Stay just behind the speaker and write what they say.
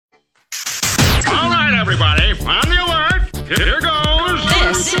everybody. On the alert. Here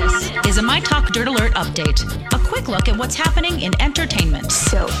goes. This is a My Talk Dirt Alert update. A quick look at what's happening in entertainment.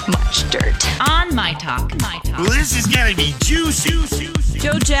 So much dirt. On My Talk. Well, this is going to be juicy.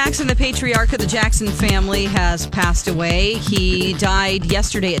 Joe Jackson, the patriarch of the Jackson family, has passed away. He died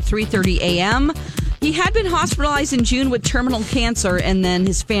yesterday at 3:30 a.m. He had been hospitalized in June with terminal cancer, and then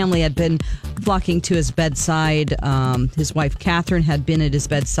his family had been flocking to his bedside. His wife, Catherine, had been at his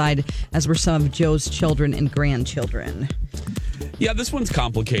bedside, as were some of Joe's children and grandchildren. Yeah, this one's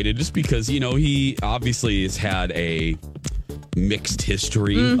complicated just because, he obviously has had a mixed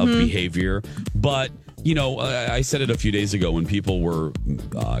history of behavior. But, I said it a few days ago when people were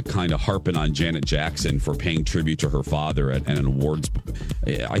kind of harping on Janet Jackson for paying tribute to her father at an awards.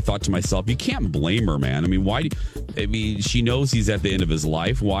 I thought to myself, you can't blame her, man. I mean, she knows he's at the end of his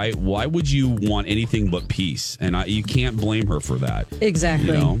life. Why would you want anything but peace? And you can't blame her for that.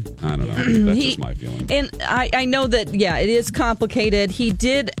 Exactly. I don't know. That's just my feeling. And I know that, it is complicated. He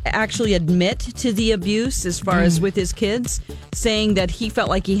did actually admit to the abuse as far as with his kids, saying that he felt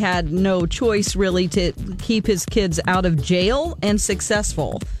like he had no choice really to keep his kids out of jail and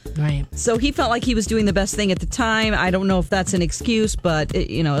successful. Right. So he felt like he was doing the best thing at the time. I don't know if that's an excuse, but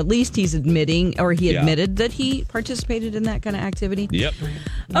at least he's admitting, or he admitted that he participated in that kind of activity. Yep.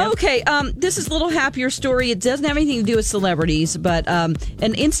 Okay, this is a little happier story. It doesn't have anything to do with celebrities, but an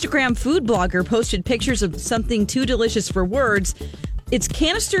Instagram food blogger posted pictures of something too delicious for words. It's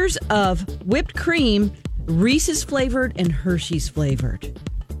canisters of whipped cream, Reese's flavored and Hershey's flavored.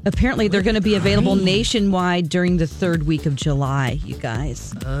 Apparently, they're going to be available nationwide during the third week of July, you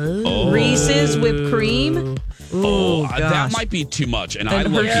guys. Oh. Reese's whipped cream. Oh, gosh. that might be too much. And I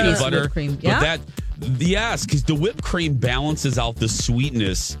love Hershey's peanut butter. whipped cream. But yes, because the whipped cream balances out the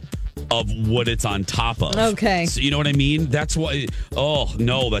sweetness of what it's on top of. Okay. So, you know what I mean? That's why. Oh,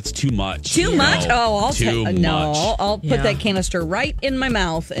 no, that's too much. Too much? Oh, I'll put Yeah. that canister right in my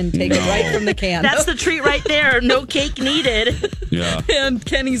mouth and take it right from the can. That's the treat right there. No cake needed. Yeah. And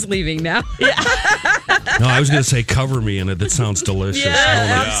Kenny's leaving now. No, I was going to say cover me in it. That sounds delicious.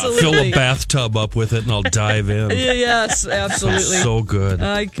 Absolutely. Fill a bathtub up with it and I'll dive in. Yes, absolutely. So good.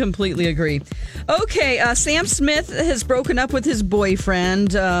 I completely agree. Okay, Sam Smith has broken up with his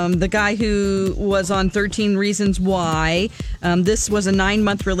boyfriend, the guy who was on 13 Reasons Why. This was a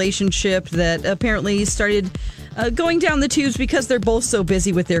 9-month relationship that apparently started going down the tubes because they're both so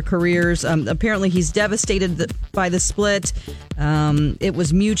busy with their careers. Apparently, he's devastated by the split. It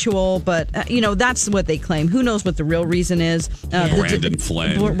was mutual, but, that's what they claim. Who knows what the real reason is? Brandon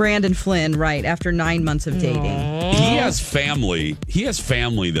Flynn. Brandon Flynn, right, after 9 months of dating. He has family. He has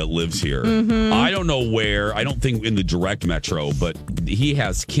family that lives here. I don't know where. I don't think in the direct metro, but he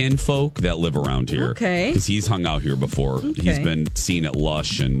has kinfolk that live around here. Okay. Because he's hung out here before. Okay. He's been seen at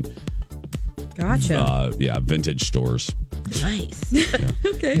Lush and Gotcha. vintage stores. Nice.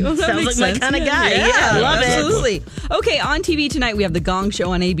 Okay, well, that Sounds makes like my sense. kind of guy. Yeah, love it. Absolutely. Okay, on TV tonight we have The Gong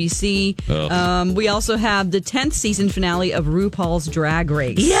Show on ABC. We also have the 10th season finale of RuPaul's Drag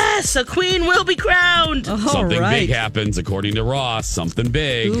Race. Yes, a queen will be crowned. Something big happens, according to Ross. Something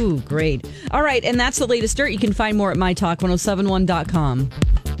big. Ooh, great. All right, and that's the latest dirt. You can find more at mytalk1071.com.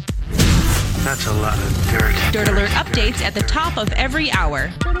 That's a lot of dirt. Dirt Alert updates at the top of every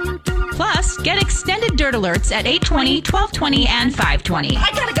hour. Plus, get extended Dirt Alerts at 8:20, 12:20, and 5:20.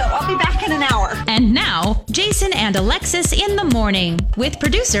 I gotta go. I'll be back in an hour. And now, Jason and Alexis in the morning with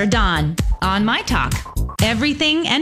producer Don on My Talk. Everything and